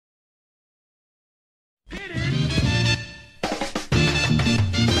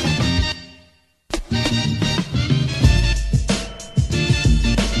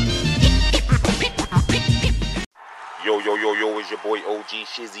Yo, it's your boy OG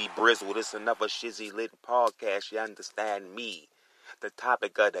Shizzy Brizzle. This is another Shizzy Lit podcast. You understand me? The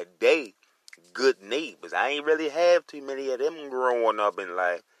topic of the day, good neighbors. I ain't really have too many of them growing up in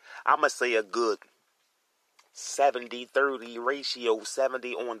life. I'ma say a good 70-30 ratio,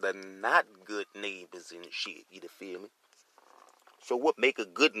 70 on the not good neighbors and shit. You feel me? So what make a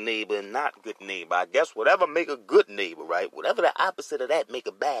good neighbor and not good neighbor? I guess whatever make a good neighbor, right? Whatever the opposite of that make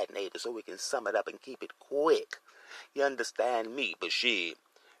a bad neighbor, so we can sum it up and keep it quick. You understand me? But shit,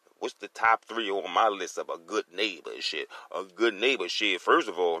 what's the top 3 on my list of a good neighbor shit? A good neighbor shit, first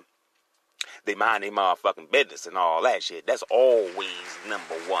of all, they mind their motherfucking business and all that shit. That's always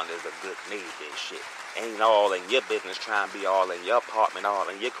number one is a good neighbor and shit. Ain't all in your business trying to be all in your apartment, all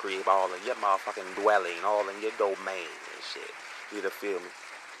in your crib, all in your motherfucking dwelling, all in your domain and shit. You feel me?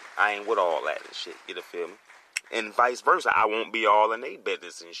 I ain't with all that and shit. You feel me? And vice versa. I won't be all in their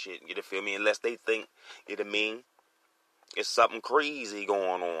business and shit. You feel me? Unless they think, you know what I mean? It's something crazy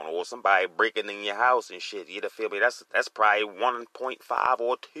going on, or somebody breaking in your house and shit. You feel me? That's probably 1.5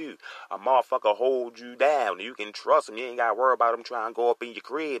 or 2. A motherfucker hold you down. You can trust them. You ain't got to worry about them trying to go up in your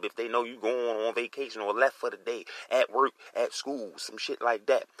crib if they know you going on vacation or left for the day, at work, at school, some shit like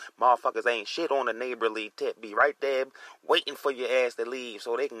that. Motherfuckers ain't shit on the neighborly tip. Be right there waiting for your ass to leave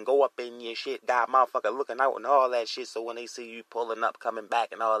so they can go up in your shit. Got motherfucker looking out and all that shit, so when they see you pulling up, coming back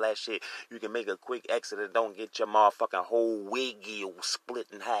and all that shit, you can make a quick exit and don't get your motherfucking whole wiggy split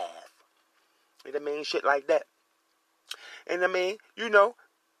in half. You know what I mean? Shit like that. And I mean, you know,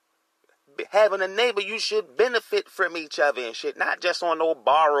 having a neighbor, you should benefit from each other and shit. Not just on no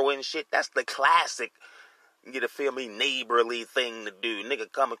borrowing shit. That's the classic, you feel me, neighborly thing to do.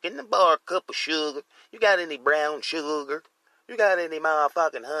 Nigga come and get the bar a cup of sugar. You got any brown sugar? You got any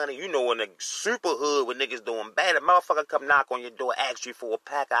motherfucking honey? You know in the super hood when niggas doing bad, a motherfucker come knock on your door, ask you for a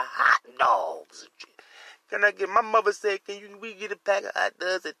pack of hot dogs and shit. Can I get, my mother said, we get a pack of hot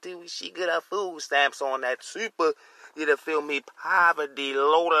dogs or 2? She get her food stamps on that super, you feel me, poverty,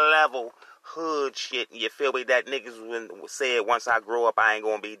 low level hood shit. You feel me? That niggas said once I grow up, I ain't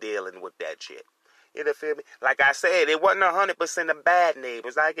gonna be dealing with that shit. You feel me? Like I said, it wasn't 100% of bad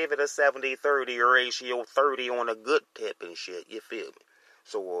neighbors. I give it a 70-30 ratio, 30 on a good tip and shit. You feel me?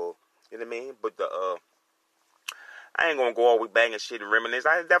 So, you know what I mean? But I ain't gonna go all the way back and shit and reminisce.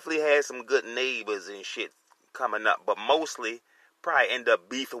 I definitely had some good neighbors and shit coming up, but mostly probably end up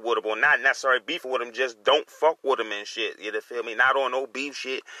beefing with them, or not necessarily beefing with them, just don't fuck with them and shit. You feel me? Not on no beef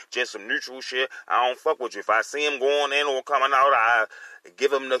shit, just some neutral shit. I don't fuck with you. If I see him going in or coming out, I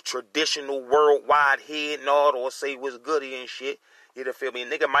give him the traditional worldwide head nod or say what's goody and shit. You feel me?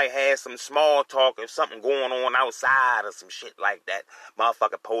 Nigga might have some small talk if something going on outside or some shit like that.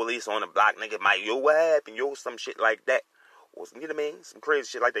 Motherfucking police on the block, nigga might, yo, what happened? Yo, some shit like that. Or some, you know what I mean? Some crazy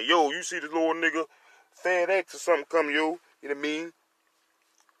shit like that. Yo, you see this little nigga FedEx or something come, yo? You know what I mean?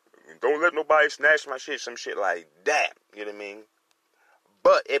 Don't let nobody snatch my shit, some shit like that. You know what I mean?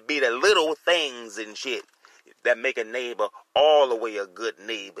 But it be the little things and shit that make a neighbor all the way a good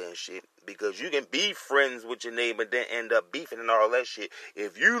neighbor and shit. Because you can be friends with your neighbor then end up beefing and all that shit.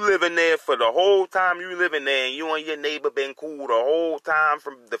 If you living there for the whole time you living there and you and your neighbor been cool the whole time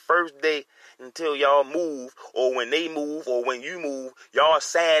from the first day until y'all move, or when they move, or when you move, y'all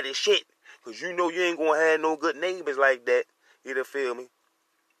sad as shit. Because you know you ain't going to have no good neighbors like that. You feel me?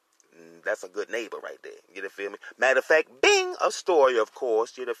 That's a good neighbor right there. You feel me? Matter of fact, bing, a story, of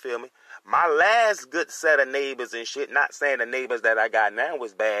course. You feel me? My last good set of neighbors and shit, not saying the neighbors that I got now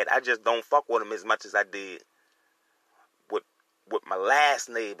was bad. I just don't fuck with them as much as I did with my last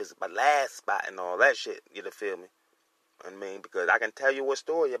neighbors, my last spot and all that shit. You feel me? I mean, because I can tell you a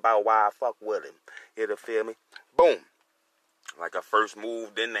story about why I fuck with him. You feel me? Boom. Like I first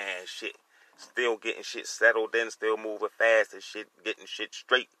moved in there and shit. Still getting shit settled in, still moving fast and shit, getting shit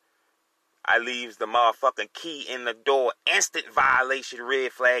straight. I leaves the motherfucking key in the door. Instant violation,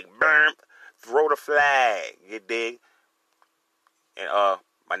 red flag, burn, throw the flag, you dig? And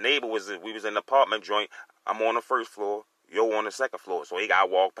my neighbor we was in the apartment joint. I'm on the first floor, yo on the second floor. So he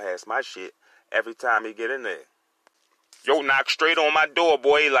gotta walk past my shit every time he get in there. Yo knock straight on my door,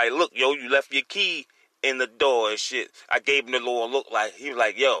 boy. He like, look, yo, you left your key in the door and shit. I gave him the little look like, he was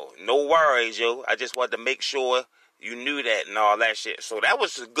like, yo, no worries, yo. I just wanted to make sure you knew that and all that shit. So that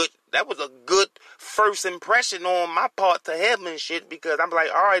was a good first impression on my part to him and shit, because I'm like,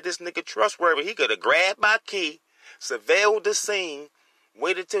 all right, this nigga trustworthy. He could have grabbed my key, surveilled the scene,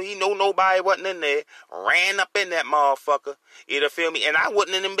 waited till he know nobody wasn't in there, ran up in that motherfucker. You feel me? And I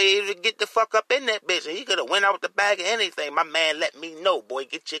wouldn't even be able to get the fuck up in that bitch. And he could have went out the bag of anything. My man let me know, boy,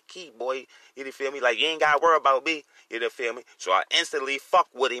 get your key, boy. You feel me? Like, you ain't got to worry about me. You feel me? So I instantly fuck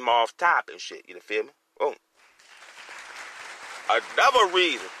with him off top and shit. You feel me? Boom. Another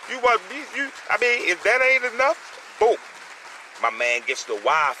reason. If that ain't enough, boom. My man gets the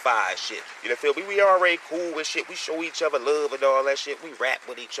Wi-Fi and shit. You feel me? We already cool with shit. We show each other love and all that shit. We rap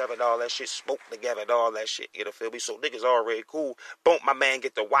with each other and all that shit. Smoke together and all that shit. You feel me? So niggas already cool. Boom, my man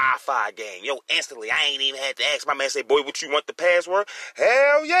get the Wi-Fi game. Yo, instantly. I ain't even had to ask. My man say, boy, what you want the password?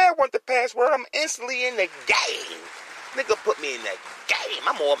 Hell yeah, I want the password. I'm instantly in the game. Nigga put me in that game.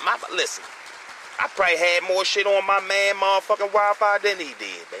 Listen. I probably had more shit on my man motherfucking Wi-Fi than he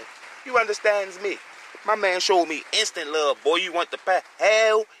did, man. You understands me? My man showed me instant love. Boy, you want the pass?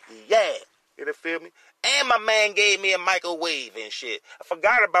 Hell yeah. You feel me? And my man gave me a microwave and shit. I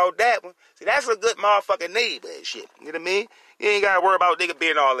forgot about that one. See, that's a good motherfucking neighbor and shit. You know what I mean? You ain't got to worry about nigga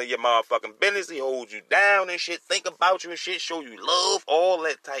being all in your motherfucking business. He holds you down and shit. Think about you and shit. Show you love. All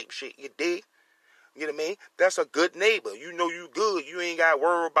that type shit. You dig? You know what I mean? That's a good neighbor. You know you good. You ain't got to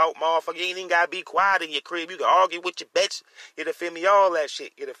worry about motherfucker. You ain't even got to be quiet in your crib. You can argue with your bitch. You know feel me? All that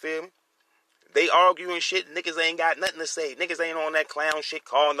shit. You know feel me? They arguing shit, niggas ain't got nothing to say. Niggas ain't on that clown shit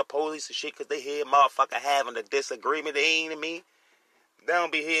calling the police and shit because they hear motherfucker having a disagreement. They ain't me. They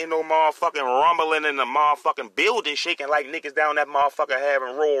don't be hearing no motherfucking rumbling in the motherfucking building shaking like niggas down that motherfucker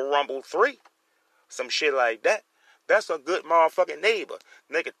having Royal Rumble 3. Some shit like that. That's a good motherfucking neighbor.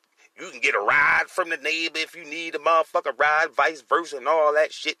 Nigga, you can get a ride from the neighbor if you need a motherfucker ride, vice versa and all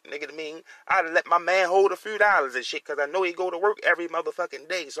that shit, nigga. I mean, I'd let my man hold a few dollars and shit because I know he go to work every motherfucking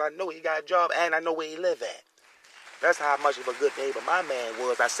day. So I know he got a job and I know where he live at. That's how much of a good neighbor my man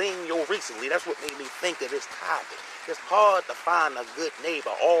was. I seen yo recently. That's what made me think of this topic. It's hard to find a good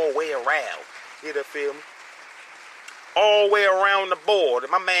neighbor all the way around. You know, feel me? All the way around the board.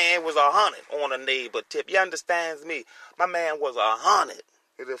 And my man was 100 on a neighbor tip. You understands me? My man was 100.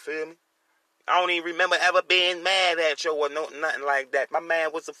 You feel me? I don't even remember ever being mad at you or nothing like that. My man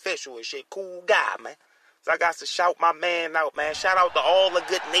was official and shit. Cool guy, man. So I got to shout my man out, man. Shout out to all the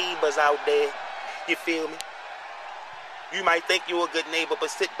good neighbors out there. You feel me? You might think you're a good neighbor, but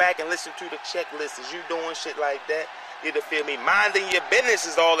sit back and listen to the checklist as you doing shit like that. You feel me? Minding your business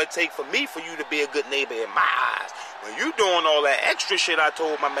is all it takes for me for you to be a good neighbor in my eyes. When you doing all that extra shit I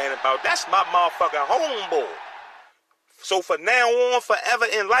told my man about, that's my motherfucking homeboy. So for now on, forever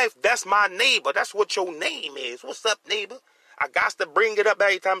in life, that's my neighbor. That's what your name is. What's up, neighbor? I got to bring it up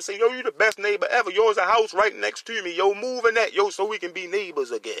every time and say, yo, you the best neighbor ever. Yours a house right next to me. Yo, moving that, yo, so we can be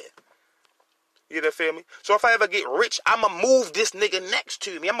neighbors again. You feel me? So if I ever get rich, I'ma move this nigga next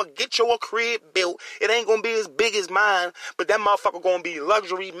to me. I'ma get you a crib built. It ain't gonna be as big as mine, but that motherfucker gonna be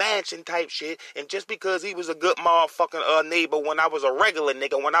luxury mansion type shit. And just because he was a good motherfucking neighbor when I was a regular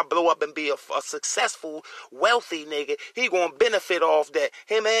nigga, when I blow up and be a successful, wealthy nigga, he gonna benefit off that.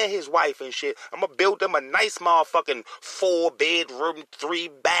 Him and his wife and shit. I'ma build them a nice motherfucking 4-bedroom,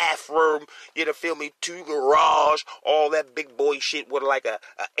 3-bathroom, you feel me, 2 garage, all that big boy shit with like a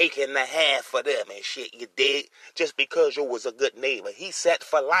acre and a half for them and shit, you dig? Just because you was a good neighbor. He set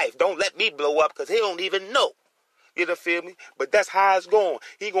for life. Don't let me blow up because he don't even know. You feel me? But that's how it's going.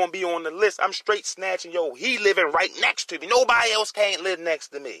 He gonna be on the list. I'm straight snatching, yo, he living right next to me. Nobody else can't live next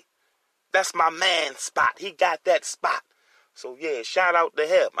to me. That's my man's spot. He got that spot. So yeah, shout out to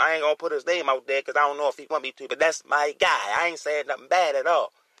him. I ain't gonna put his name out there because I don't know if he want me to, but that's my guy. I ain't saying nothing bad at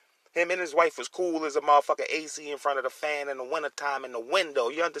all. Him and his wife was cool as a motherfucker AC in front of the fan in the wintertime in the window.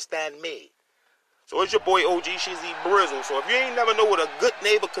 You understand me? So it's your boy OG Shizzy Brizzle. So if you ain't never know what a good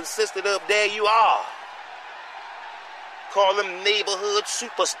neighbor consisted of, there you are. Call them neighborhood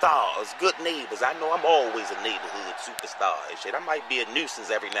superstars, good neighbors. I know I'm always a neighborhood superstar and shit. I might be a nuisance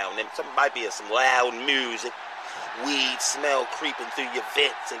every now and then. Some might be some loud music, weed smell creeping through your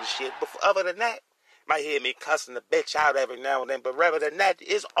vents and shit. But other than that, you might hear me cussing the bitch out every now and then. But rather than that,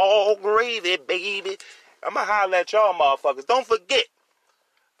 it's all gravy, baby. I'ma holler at y'all motherfuckers. Don't forget.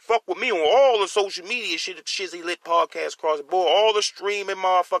 Fuck with me on all the social media shit at Shizzy Lit Podcast across the board. All the streaming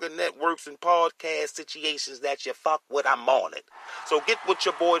motherfucking networks and podcast situations that you fuck with, I'm on it. So get with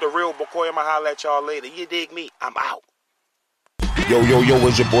your boy, the real McCoy. I'ma holler at y'all later. You dig me? I'm out. Yo,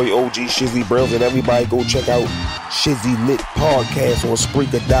 it's your boy OG Shizzy Brills, and everybody go check out Shizzy Lit Podcast on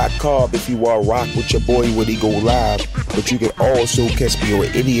Spreaker.com if you want to rock with your boy when he go live. But you can also catch me on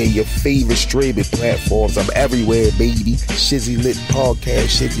any of your favorite streaming platforms. I'm everywhere, baby. Shizzy Lit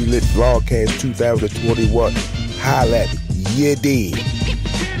Podcast, Shizzy Lit Vlogcast 2021. Holla at me. You dig.